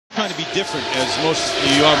trying to be different as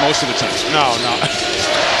you are most of the time. No.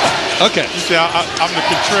 Okay. You see, I'm the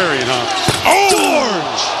contrarian, huh? Oh!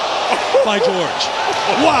 George! By George.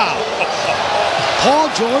 Wow.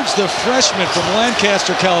 Paul George, the freshman from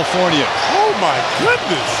Lancaster, California. Oh, my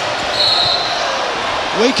goodness.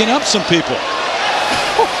 Waking up some people.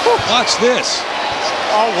 Watch this.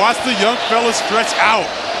 Oh, watch the young fella stretch out.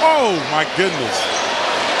 Oh, my goodness.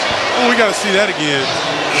 Oh, we got to see that again.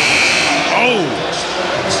 Oh.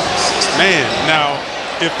 Man, now,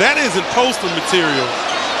 if that isn't poster material,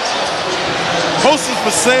 posters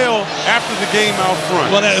for sale after the game out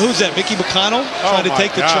front. Well, who's that? Mickey McConnell trying to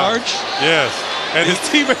take the charge? Yes. And his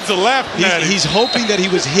teammates are laughing at him. He's hoping that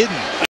he was hidden.